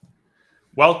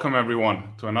Welcome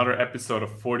everyone to another episode of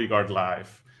FortiGuardLIVE.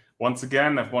 Once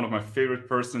again, I have one of my favorite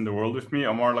person in the world with me,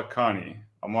 Amar Lakhani.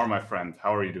 Amar, my friend,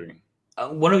 how are you doing?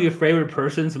 One of your favorite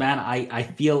persons, man. I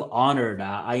feel honored.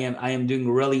 I am doing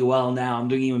really well now. I'm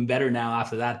doing even better now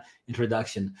after that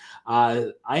introduction.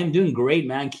 I am doing great,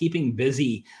 man. Keeping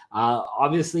busy.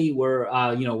 Obviously, we're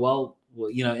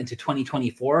into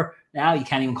 2024 now. You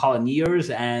can't even call it New Year's,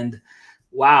 and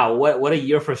wow, what a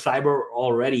year for cyber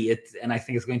already. And I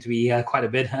think it's going to be quite a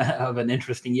bit of an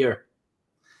interesting year.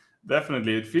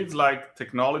 Definitely. It feels like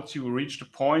technology will reach the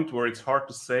point where it's hard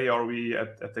to say are we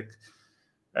at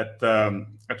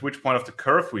which point of the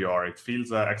curve we are. It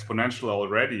feels exponential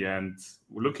already. And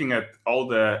looking at all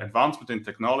the advancement in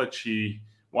technology,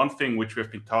 one thing which we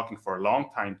have been talking for a long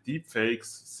time,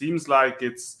 deepfakes, seems like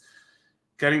it's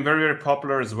getting very, very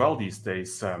popular as well these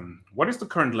days. What is the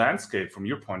current landscape from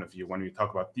your point of view when we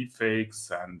talk about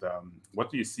deepfakes, and what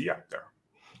do you see out there?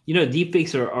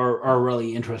 Deepfakes are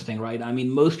really interesting, right? I mean,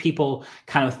 most people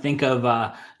kind of think of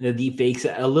the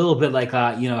deepfakes a little bit like,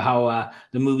 how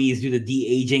the movies do the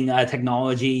de-aging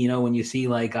technology. When you see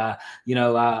like, Arnold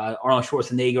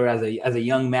Schwarzenegger as a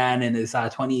young man in his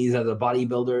 20s as a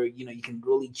bodybuilder, you can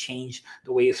really change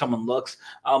the way someone looks.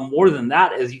 More than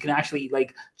that is you can actually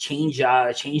like change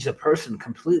the person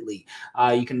completely.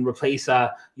 You can replace,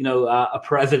 a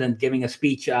president giving a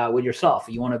speech with yourself.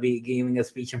 You want to be giving a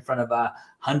speech in front of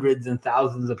hundreds and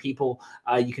thousands of people,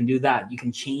 you can do that. You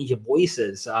can change your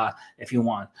voices if you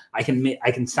want. I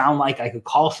can sound like I could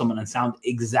call someone and sound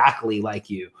exactly like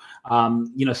you.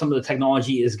 Some of the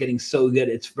technology is getting so good,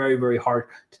 it's very, very hard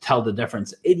to tell the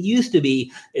difference. It used to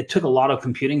be, it took a lot of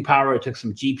computing power, it took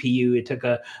some GPU, it took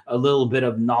a little bit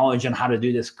of knowledge on how to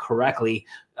do this correctly.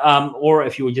 Or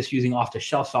if you were just using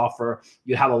off-the-shelf software,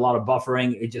 you have a lot of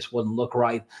buffering. It just wouldn't look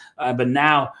right. But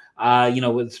now,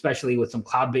 especially with some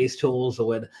cloud-based tools, or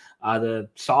with the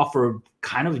software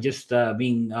kind of just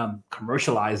being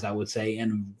commercialized, I would say,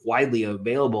 and widely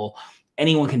available,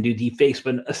 anyone can do deepfakes.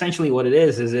 But essentially, what it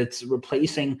is it's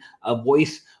replacing a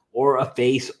voice or a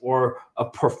face or a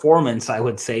performance, I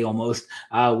would say, almost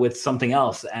with something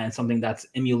else, and something that's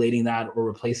emulating that or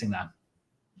replacing that.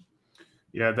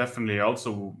 Yeah, definitely.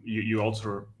 Also, you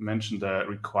also mentioned the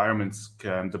requirements.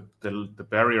 The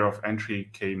barrier of entry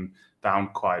came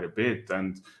down quite a bit.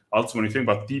 And also, when you think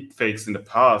about deep fakes in the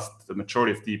past, the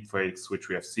majority of deep fakes which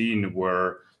we have seen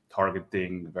were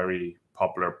targeting very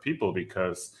popular people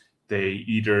because they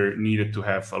either needed to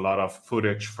have a lot of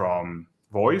footage from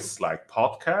voice, like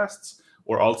podcasts,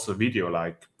 or also video,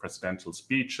 like presidential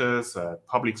speeches.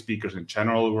 Public speakers in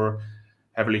general were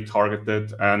heavily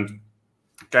targeted. And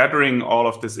gathering all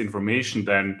of this information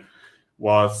then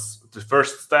was the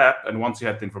first step. And once you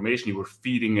had the information, you were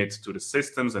feeding it to the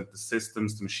systems, and the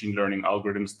systems, the machine learning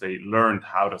algorithms, they learned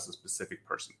how does a specific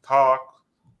person talk,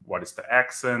 what is the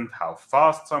accent, how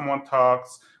fast someone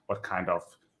talks, what kind of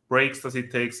breaks does he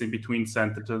takes in between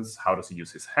sentences, how does he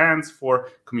use his hands for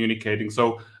communicating.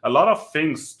 So a lot of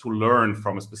things to learn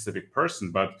from a specific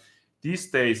person. But these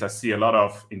days I see a lot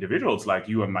of individuals like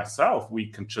you and myself, we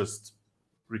can just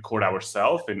record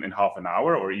ourselves in half an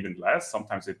hour or even less.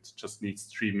 Sometimes it just needs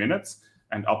 3 minutes,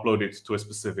 and upload it to a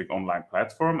specific online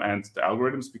platform. And the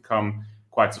algorithms become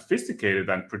quite sophisticated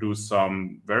and produce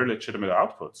some very legitimate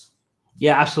outputs.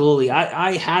 Yeah, absolutely.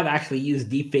 I have actually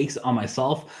used deepfakes on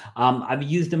myself. I've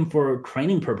used them for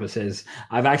training purposes.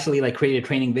 I've actually like created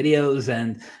training videos,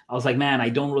 and I was like, man, I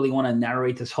don't really want to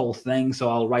narrate this whole thing, so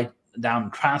I'll write down a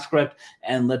transcript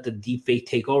and let the deepfake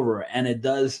take over. And it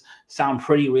does sound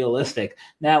pretty realistic.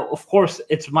 Now, of course,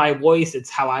 it's my voice, it's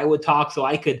how I would talk, so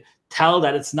I could tell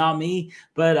that it's not me.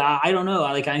 But I don't know.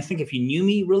 Like, I think if you knew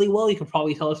me really well, you could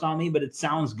probably tell it's not me. But it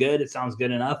sounds good. It sounds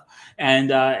good enough.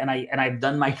 And I've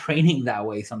done my training that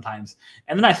way sometimes.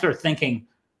 And then I start thinking,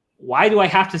 why do I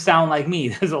have to sound like me?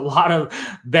 There's a lot of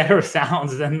better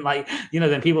sounds than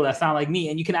people that sound like me.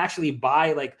 And you can actually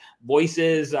buy like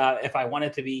voices. If I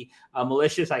wanted to be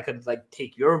malicious, I could like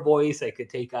take your voice. I could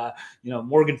take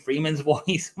Morgan Freeman's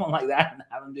voice, someone like that, and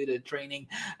have him do the training.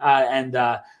 Why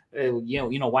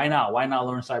not? Why not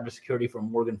learn cybersecurity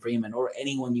from Morgan Freeman or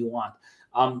anyone you want?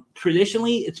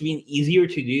 Traditionally, it's been easier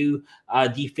to do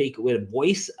deepfake with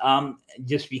voice,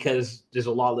 just because there's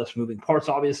a lot less moving parts,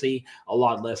 obviously, a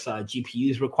lot less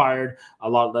GPUs required, a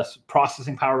lot less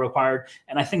processing power required.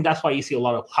 And I think that's why you see a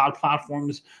lot of cloud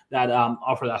platforms that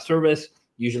offer that service.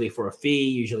 usually for a fee,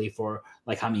 usually for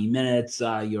like how many minutes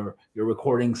you're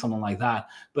recording, something like that.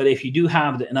 But if you do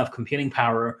have enough computing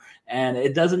power, and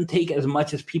it doesn't take as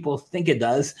much as people think it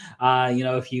does,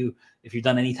 if you've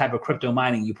done any type of crypto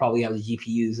mining, you probably have the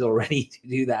GPUs already to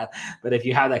do that. But if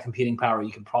you have that computing power,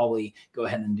 you can probably go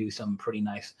ahead and do some pretty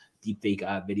nice deepfake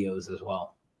videos as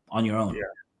well on your own.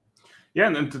 Yeah,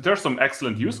 and there's some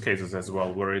excellent use cases as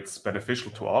well where it's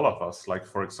beneficial to all of us. Like,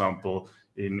 for example,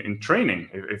 in training,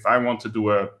 if I want to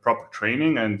do a proper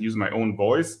training and use my own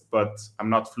voice, but I'm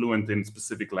not fluent in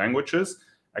specific languages,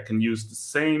 I can use the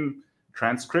same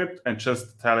transcript and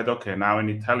just tell it, okay, now in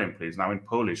Italian, please, now in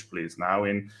Polish, please, now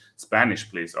in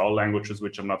Spanish, please, all languages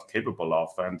which I'm not capable of.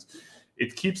 And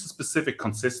it keeps a specific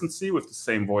consistency with the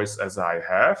same voice as I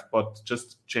have, but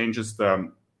just changes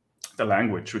the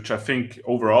language, which I think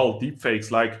overall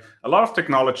deepfakes, like a lot of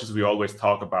technologies we always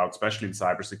talk about, especially in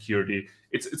cybersecurity,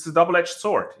 it's a double-edged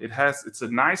sword. It's a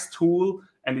nice tool,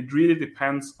 and it really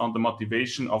depends on the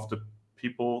motivation of the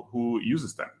people who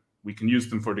uses them. We can use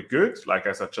them for the good, like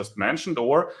as I just mentioned,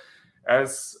 or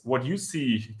as what you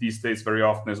see these days very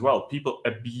often as well, people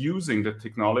abusing the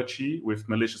technology with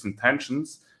malicious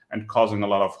intentions and causing a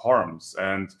lot of harms.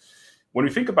 And when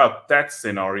we think about that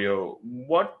scenario,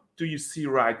 what do you see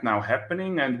right now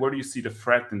happening, and where do you see the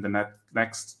threat in the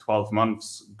next 12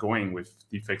 months going with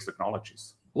deepfake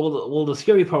technologies? Well, the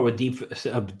scary part with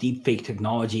deepfake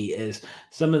technology is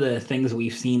some of the things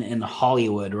we've seen in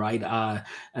Hollywood, right?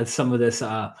 And some of this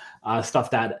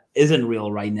stuff that isn't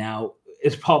real right now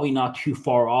is probably not too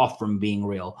far off from being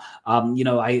real.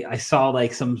 I saw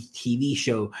like some TV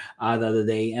show the other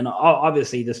day, and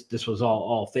obviously this was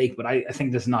all fake, but I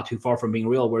think this is not too far from being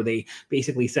real, where they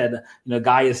basically said,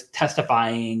 guy is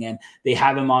testifying and they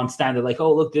have him on stand. They're like,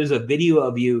 oh, look, there's a video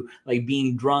of you like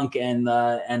being drunk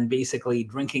and basically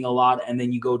drinking a lot, and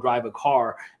then you go drive a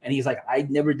car. And he's like, I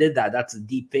never did that. That's a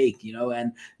deep fake,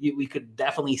 and we could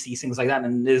definitely see things like that.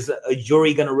 And is a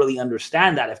jury going to really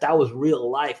understand that? If that was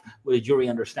real life, would a jury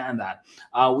understand that?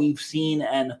 We've seen,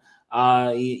 and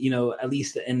at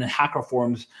least in the hacker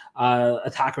forums,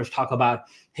 attackers talk about,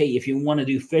 hey, if you want to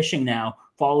do phishing now,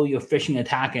 follow your phishing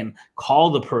attack and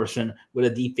call the person with a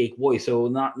deepfake voice. So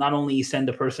not only send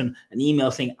the person an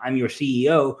email saying, I'm your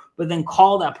CEO, but then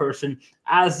call that person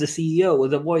as the CEO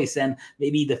with a voice, and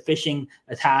maybe the phishing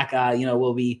attack,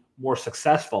 will be more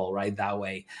successful, right, that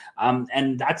way.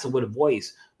 And that's with a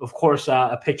voice. Of course,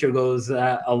 a picture goes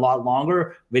a lot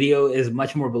longer. Video is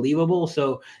much more believable.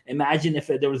 So imagine if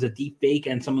there was a deep fake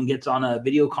and someone gets on a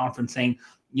video conference saying,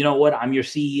 you know what, I'm your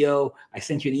CEO. I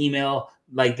sent you an email.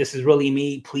 Like, this is really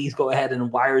me. Please go ahead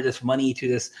and wire this money to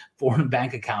this foreign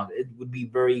bank account. It would be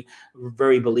very,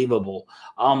 very believable.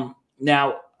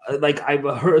 Now, like I've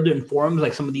heard in forums,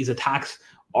 like some of these attacks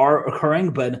are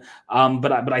occurring, but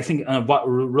I think on a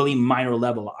really minor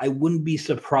level. I wouldn't be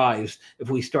surprised if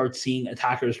we start seeing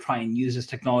attackers try and use this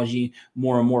technology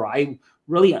more and more. I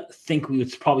really think we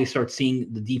would probably start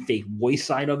seeing the deepfake voice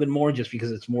side of it more, just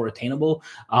because it's more attainable.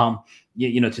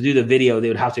 To do the video, they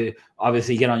would have to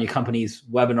obviously get on your company's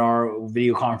webinar or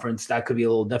video conference. That could be a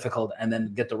little difficult, and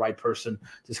then get the right person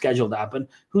to schedule that. But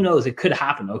who knows? It could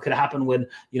happen. It could happen with,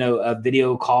 a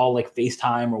video call like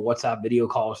FaceTime or WhatsApp video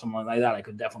call or something like that. I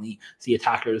could definitely see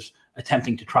attackers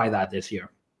attempting to try that this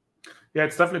year. Yeah,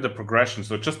 it's definitely the progression.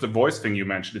 So just the voice thing you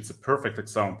mentioned, it's a perfect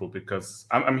example, because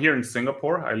I'm here in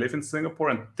Singapore. I live in Singapore,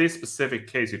 and this specific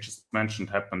case you just mentioned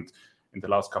happened in the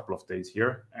last couple of days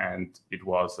here, and it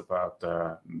was about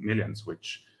millions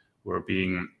which were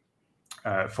being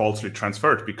falsely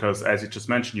transferred, because, as you just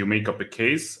mentioned, you make up a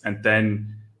case, and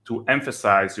then to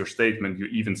emphasize your statement, you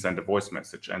even send a voice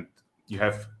message, and you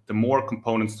have the more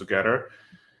components together,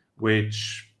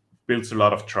 which builds a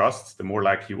lot of trust, the more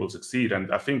likely you will succeed.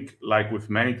 And I think, like with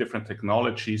many different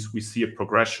technologies, we see a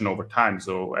progression over time.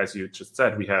 So as you just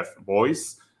said, we have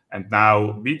voice, and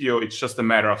now video. It's just a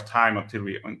matter of time until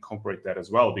we incorporate that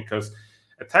as well, because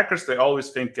attackers, they always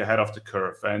think ahead of the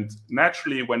curve. And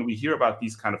naturally, when we hear about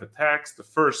these kind of attacks, the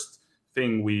first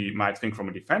thing we might think from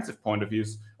a defensive point of view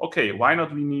is, okay, why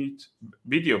not we need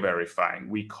video verifying?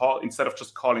 We call, instead of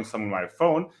just calling someone by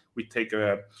phone, we take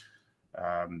a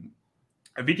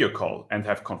video call and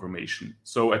have confirmation.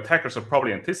 So attackers are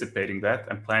probably anticipating that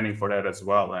and planning for that as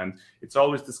well. And it's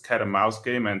always this cat and mouse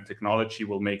game, and technology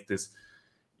will make this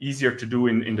easier to do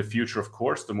in the future, of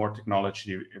course, the more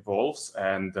technology evolves.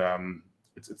 And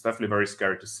it's definitely very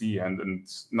scary to see. And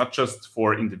not just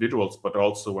for individuals, but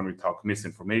also when we talk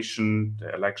misinformation,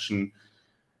 the election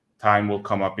time will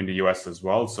come up in the US as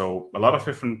well. So a lot of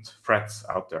different threats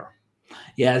out there.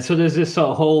 Yeah, so there's this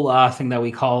whole thing that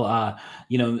we call,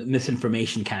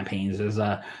 misinformation campaigns. There's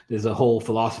a whole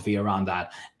philosophy around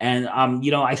that, and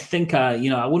I think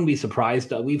I wouldn't be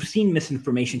surprised. We've seen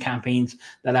misinformation campaigns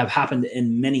that have happened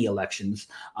in many elections.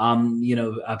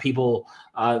 People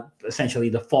essentially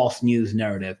the false news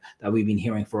narrative that we've been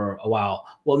hearing for a while.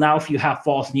 Well, now if you have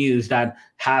false news that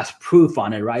has proof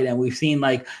on it, right? And we've seen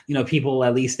people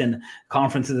at least in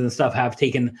conferences and stuff have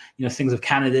taken things of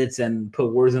candidates and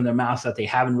put words in their mouths that they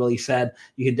haven't really said.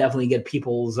 You could definitely get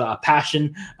people's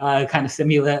passion kind of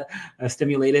stimulated.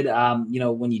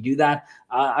 When you do that,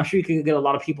 I'm sure you can get a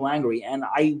lot of people angry, and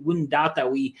I wouldn't doubt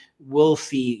that we will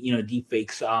see deep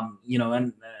fakes.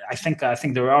 And I think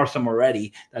there are some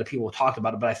already that people have talked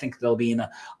about it, but I think there'll be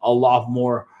a lot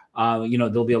more.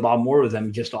 There'll be a lot more of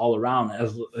them just all around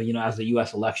as as the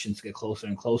U.S. elections get closer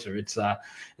and closer. It's a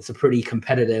pretty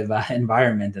competitive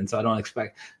environment, and so I don't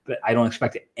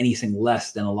expect anything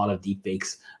less than a lot of deep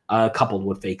fakes coupled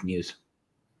with fake news.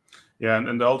 Yeah,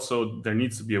 and also there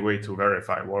needs to be a way to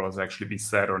verify what was actually be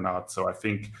said or not. So I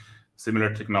think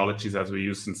similar technologies as we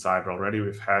use in cyber already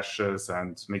with hashes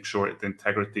and make sure the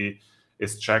integrity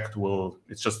is checked,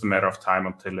 it's just a matter of time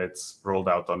until it's rolled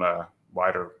out on a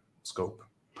wider scope.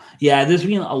 Yeah, there's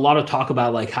been a lot of talk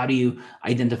about how do you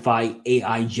identify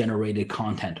AI generated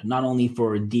content, not only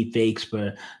for deep fakes,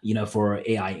 but for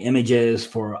AI images,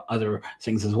 for other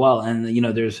things as well. And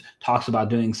there's talks about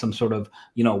doing some sort of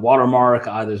watermark.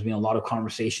 There's been a lot of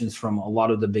conversations from a lot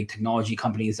of the big technology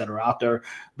companies that are out there.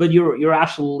 But you're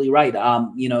absolutely right.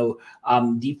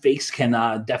 Deep fakes can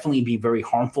definitely be very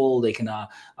harmful. They can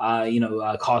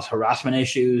cause harassment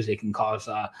issues. They can cause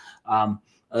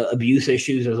abuse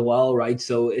issues as well, right?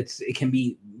 So it can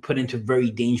be put into very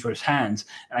dangerous hands,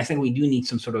 and I think we do need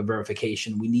some sort of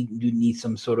verification. We do need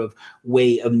some sort of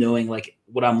way of knowing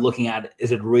what I'm looking at,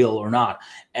 is it real or not?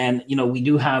 And we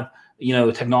do have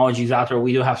technologies out there.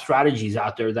 We do have strategies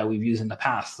out there that we've used in the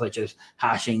past, such as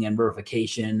hashing and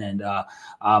verification and a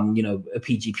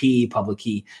PGP, public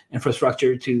key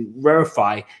infrastructure, to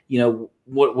verify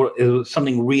what is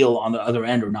something real on the other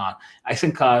end or not. I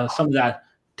think some of that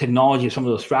technology, some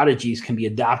of those strategies can be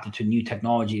adapted to new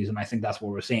technologies, and I think that's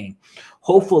what we're seeing.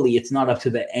 Hopefully it's not up to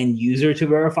the end user to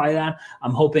verify that.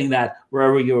 I'm hoping that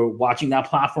wherever you're watching that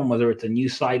platform, whether it's a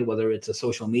news site, whether it's a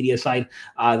social media site,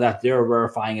 that they're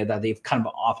verifying it, that they've kind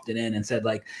of opted in and said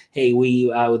hey,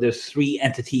 there's 3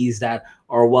 entities that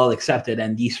are well accepted,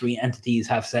 and these 3 entities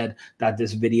have said that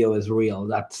this video is real.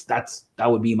 That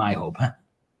would be my hope.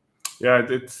 Yeah,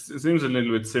 it seems a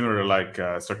little bit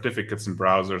similar certificates in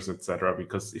browsers, etc.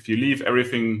 Because if you leave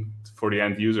everything for the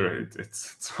end user,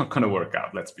 it's not going to work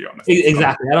out. Let's be honest.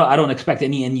 Exactly. I don't expect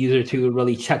any end user to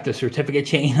really check the certificate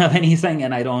chain of anything,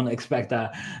 and I don't expect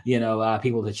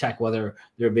people to check whether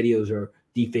their videos are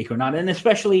deepfake or not. And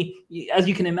especially, as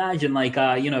you can imagine,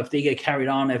 if they get carried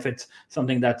on, if it's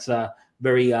something that's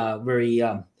very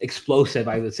explosive,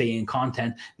 I would say, in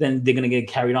content, then they're going to get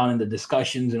carried on in the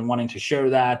discussions and wanting to share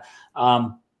that.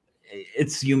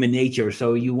 It's human nature,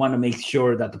 so you want to make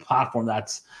sure that the platform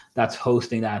that's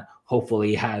hosting that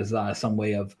hopefully has some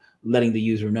way of letting the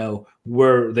user know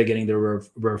where they're getting their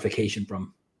verification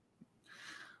from.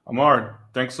 Amar,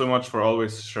 thanks so much for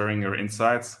always sharing your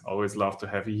insights. Always love to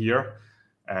have you here.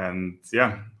 And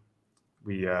yeah,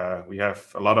 we have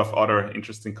a lot of other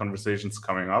interesting conversations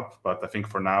coming up, but I think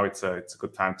for now it's a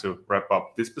good time to wrap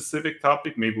up this specific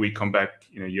topic. Maybe we come back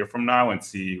in a year from now and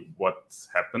see what's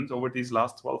happened over these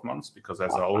last 12 months, because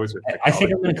as always with technology, I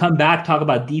think I'm going to come back, talk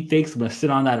about deepfakes. I'm going to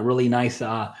sit on that really nice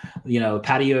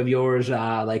patio of yours,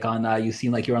 you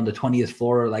seem like you're on the 20th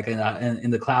floor,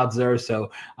 in the clouds there. So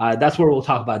that's where we'll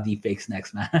talk about deepfakes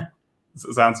next, man.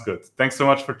 Sounds good. Thanks so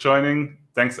much for joining.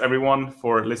 Thanks everyone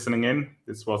for listening in.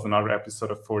 This was another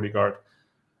episode of FortiGuard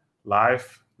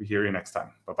Live. We hear you next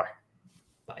time. Bye-bye.